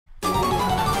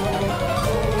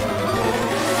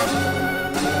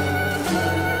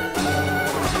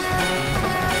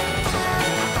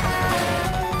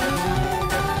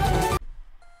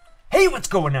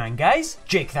going on, guys?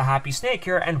 Jake the Happy Snake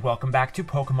here, and welcome back to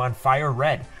Pokemon Fire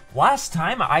Red. Last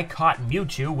time I caught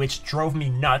Mewtwo, which drove me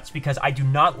nuts because I do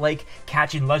not like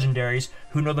catching legendaries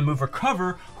who know the move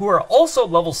Recover, who are also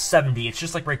level 70. It's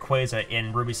just like Rayquaza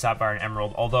in Ruby, Sapphire, and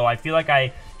Emerald, although I feel like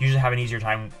I usually have an easier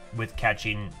time with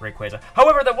catching Rayquaza.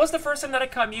 However, that was the first time that I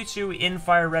caught Mewtwo in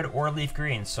Fire Red or Leaf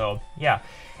Green, so yeah.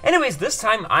 Anyways, this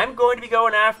time I'm going to be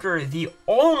going after the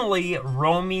only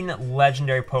roaming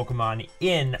legendary Pokemon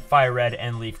in Fire Red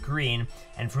and Leaf Green,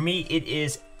 and for me it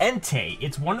is Entei.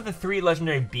 It's one of the three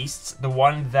legendary beasts, the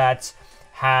one that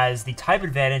has the type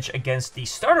advantage against the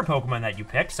starter Pokemon that you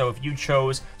picked. So if you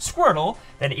chose Squirtle,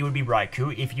 then it would be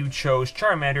Raikou. If you chose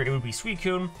Charmander, it would be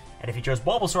Suicune. And if you chose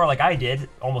Bulbasaur like I did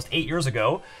almost 8 years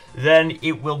ago, then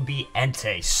it will be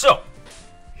Entei. So,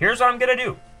 here's what I'm gonna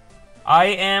do. I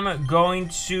am going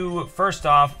to, first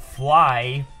off,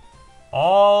 fly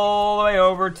all the way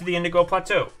over to the Indigo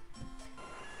Plateau.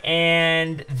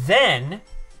 And then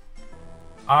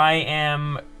I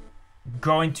am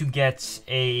going to get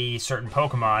a certain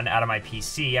Pokemon out of my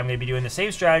PC. I'm going to be doing the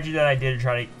same strategy that I did to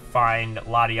try to find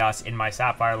Latias in my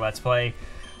Sapphire Let's Play.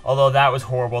 Although that was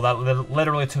horrible. That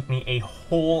literally took me a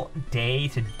whole day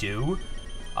to do.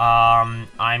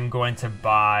 I'm going to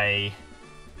buy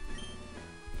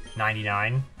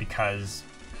 99 because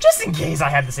just in case I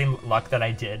had the same luck that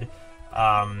I did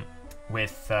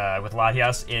with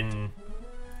Latias in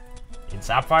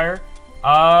Sapphire.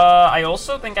 I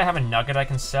also think I have a nugget I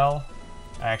can sell.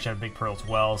 I actually have a big pearl as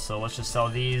well, so let's just sell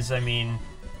these. I mean,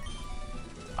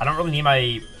 I don't really need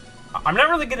my... I'm not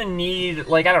really gonna need,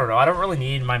 like, I don't know, I don't really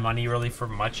need my money really for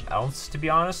much else, to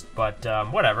be honest, but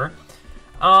whatever.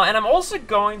 And I'm also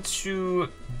going to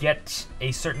get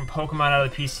a certain Pokemon out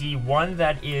of the PC, one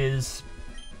that is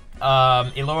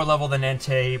a lower level than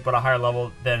Entei, but a higher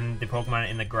level than the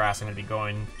Pokemon in the grass I'm gonna be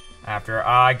going after.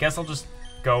 I guess I'll just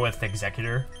go with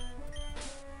Executor.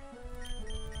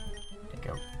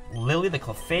 Lily the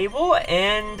Clefable,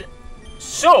 and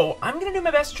so I'm gonna do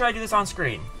my best to try to do this on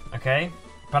screen, okay?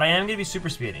 But I am gonna be super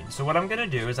speeding. So what I'm gonna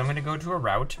do is I'm gonna go to a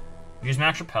route, use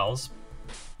Max Repels,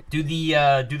 do the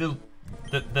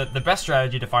best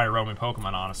strategy to find a roaming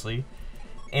Pokemon, honestly,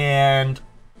 and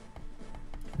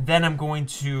then I'm going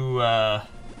to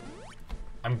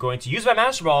use my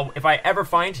Master Ball if I ever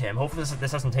find him. Hopefully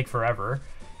this doesn't take forever.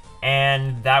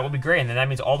 And that will be great, and then that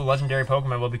means all the legendary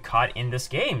Pokemon will be caught in this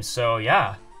game, so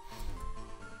yeah.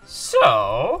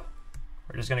 So,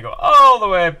 we're just gonna go all the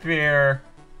way up here.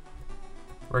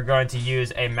 We're going to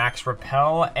use a Max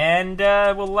Repel, and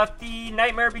we'll let the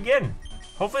nightmare begin.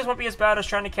 Hopefully this won't be as bad as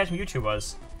trying to catch Mewtwo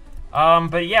was.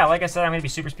 But yeah, like I said, I'm gonna be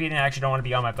super speeding. I actually don't want to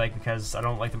be on my bike because I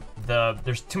don't like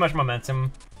there's too much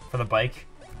momentum for the bike,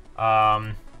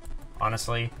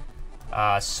 honestly.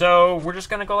 So we're just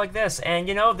gonna go like this, and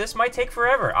you know, this might take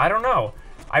forever. I don't know.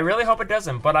 I really hope it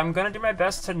doesn't, but I'm gonna do my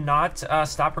best to not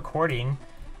stop recording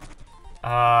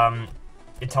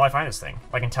until I find this thing.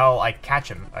 Like, until I catch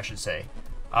him, I should say.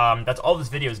 That's all this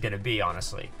video is gonna be,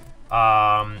 honestly.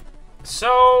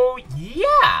 So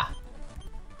yeah.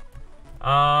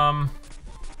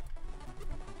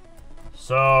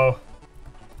 So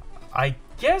I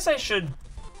guess I should.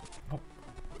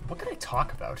 What can I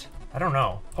talk about? I don't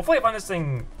know. Hopefully I find this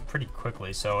thing pretty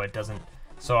quickly so it doesn't,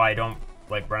 so I don't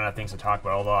like run out of things to talk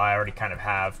about, although I already kind of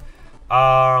have.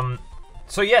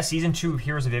 So yeah, Season 2 of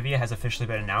Heroes of Eevee has officially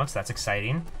been announced. That's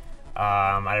exciting.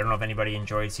 I don't know if anybody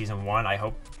enjoyed Season 1. I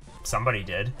hope somebody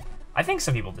did. I think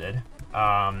some people did.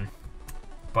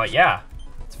 But yeah,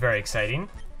 it's very exciting.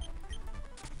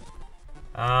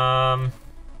 The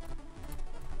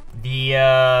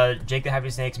Jake the Happy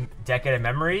Snake's Decade of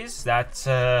Memories,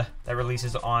 that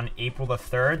releases on April the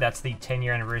 3rd. That's the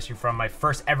 10-year anniversary from my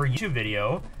first ever YouTube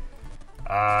video.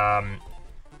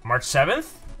 March 7th?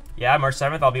 Yeah, March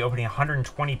 7th, I'll be opening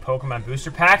 120 Pokemon booster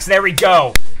packs. There we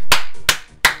go!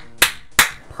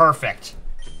 Perfect.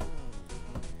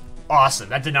 Awesome,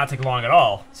 that did not take long at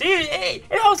all. See, it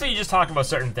helps when you just talk about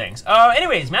certain things.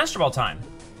 Anyways, Master Ball time.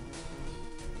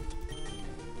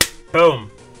 Boom.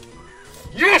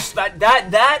 Yes,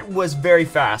 that was very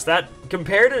fast. That,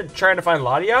 compared to trying to find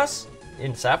Latias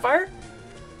in Sapphire.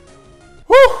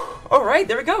 Whew! Alright,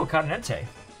 there we go, caught an Entei.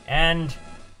 And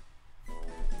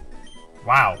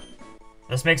wow.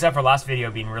 This makes up for last video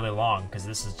being really long, because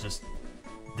that's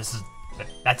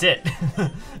it.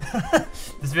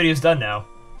 This video's done now.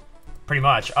 Pretty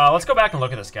much. Let's go back and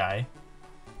look at this guy.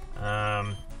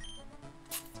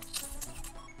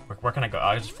 Where can I go?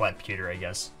 I'll just fly to Pewter, I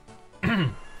guess.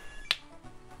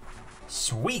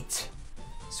 Sweet!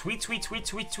 Sweet, sweet, sweet,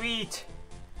 sweet, sweet!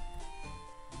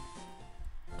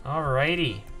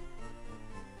 Alrighty.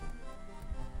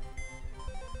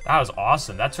 That was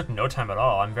awesome. That took no time at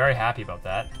all. I'm very happy about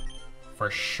that.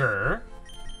 For sure.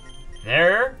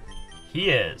 There he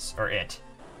is. Or it.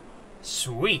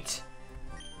 Sweet.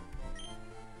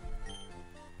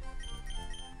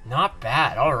 Not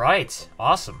bad. Alright.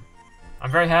 Awesome.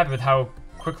 I'm very happy with how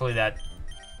quickly that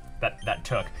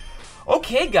took.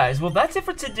 Okay, guys, well, that's it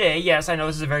for today. Yes, I know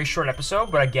this is a very short episode,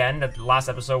 but again, the last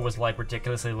episode was, like,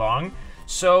 ridiculously long.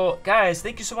 So, guys,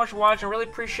 thank you so much for watching. I really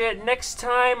appreciate it. Next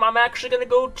time, I'm actually gonna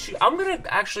go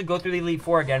through the Elite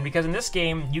Four again, because in this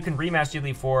game, you can rematch the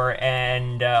Elite Four,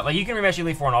 and, like, you can rematch the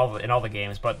Elite Four in all the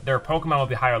games, but their Pokemon will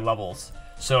be higher levels,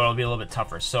 so it'll be a little bit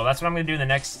tougher. So that's what I'm gonna do in the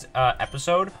next,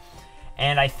 episode.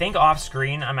 And I think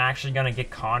off-screen, I'm actually gonna get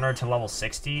Connor to level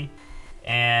 60,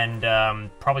 and,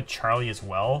 probably Charlie as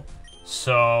well.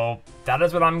 So that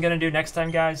is what I'm gonna do next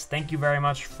time, guys. Thank you very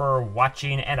much for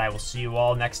watching, and I will see you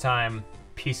all next time.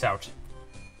 Peace out.